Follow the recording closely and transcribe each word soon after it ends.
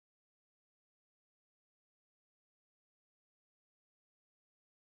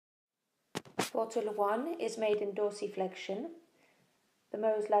Portal 1 is made in dorsiflexion, the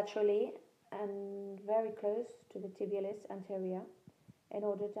most laterally and very close to the tibialis anterior in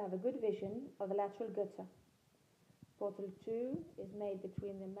order to have a good vision of the lateral gutter. Portal 2 is made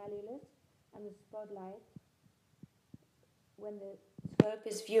between the malleolus and the spotlight when the scope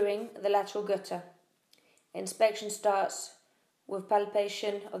is viewing the lateral gutter. Inspection starts with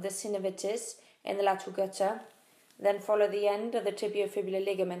palpation of the synovitis in the lateral gutter, then follow the end of the tibiofibular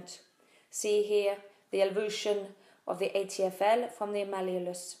ligament. See here the avulsion of the ATFL from the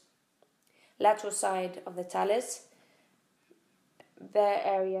malleolus. Lateral side of the talus, bare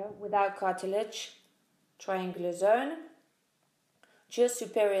area without cartilage, triangular zone, just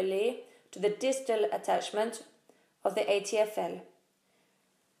superiorly to the distal attachment of the ATFL.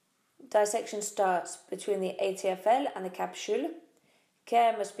 Dissection starts between the ATFL and the capsule.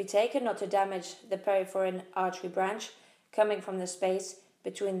 Care must be taken not to damage the periforeal artery branch coming from the space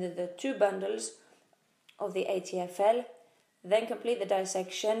between the two bundles of the ATFL, then complete the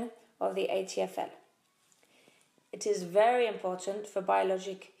dissection of the ATFL. It is very important for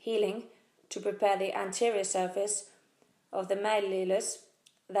biologic healing to prepare the anterior surface of the malleolus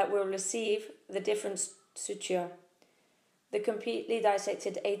that will receive the different suture. The completely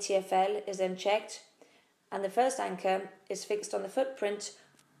dissected ATFL is then checked, and the first anchor is fixed on the footprint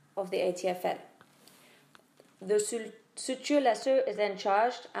of the ATFL. The suture lasso is then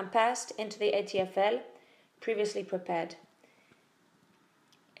charged and passed into the ATFL previously prepared.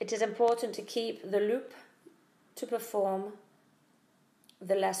 It is important to keep the loop to perform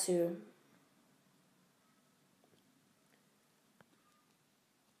the lasso.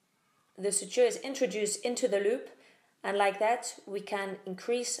 The suture is introduced into the loop, and like that we can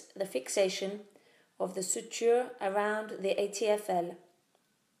increase the fixation of the suture around the ATFL.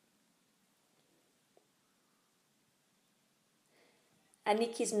 A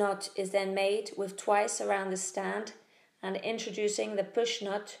Nicky's knot is then made with twice around the stand and introducing the push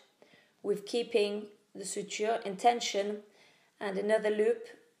knot with keeping the suture in tension, and another loop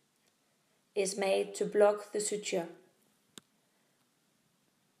is made to block the suture.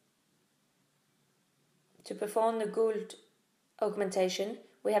 To perform the Gould augmentation,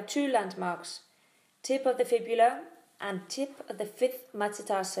 we have two landmarks, tip of the fibula and tip of the fifth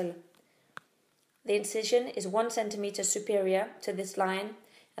metatarsal. The incision is 1 centimeter superior to this line,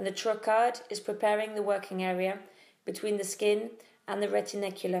 and the trocard is preparing the working area between the skin and the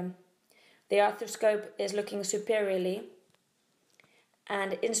retinaculum. The arthroscope is looking superiorly,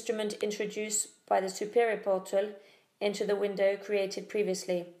 and instrument introduced by the superior portal into the window created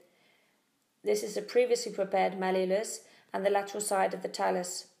previously. This is the previously prepared malleolus and the lateral side of the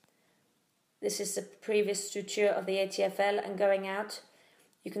talus. This is the previous suture of the ATFL and going out.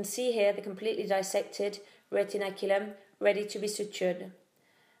 You can see here the completely dissected retinaculum ready to be sutured.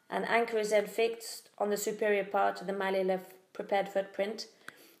 An anchor is then fixed on the superior part of the malleolar prepared footprint,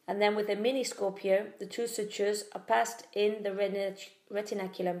 and then with a mini scorpio the two sutures are passed in the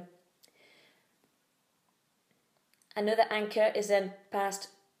retinaculum. Another anchor is then passed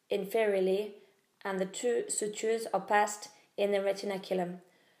inferiorly, and the two sutures are passed in the retinaculum.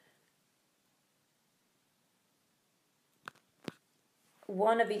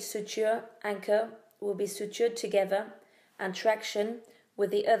 One of each suture anchor will be sutured together, and traction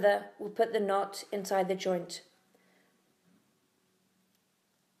with the other will put the knot inside the joint.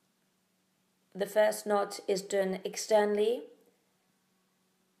 The first knot is done externally,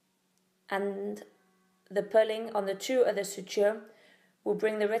 and the pulling on the two other sutures will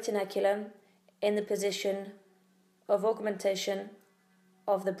bring the retinaculum in the position of augmentation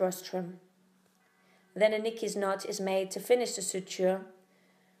of the Broström. Then a Nicky's knot is made to finish the suture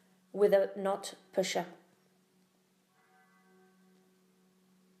with a knot pusher.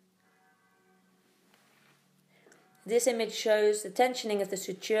 This image shows the tensioning of the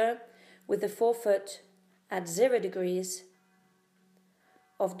suture with the forefoot at 0 degrees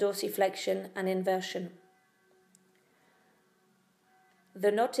of dorsiflexion and inversion. The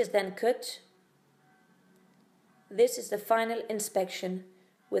knot is then cut. This is the final inspection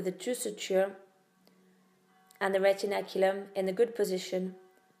with the two suture and the retinaculum in a good position,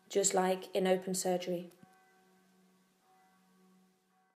 just like in open surgery.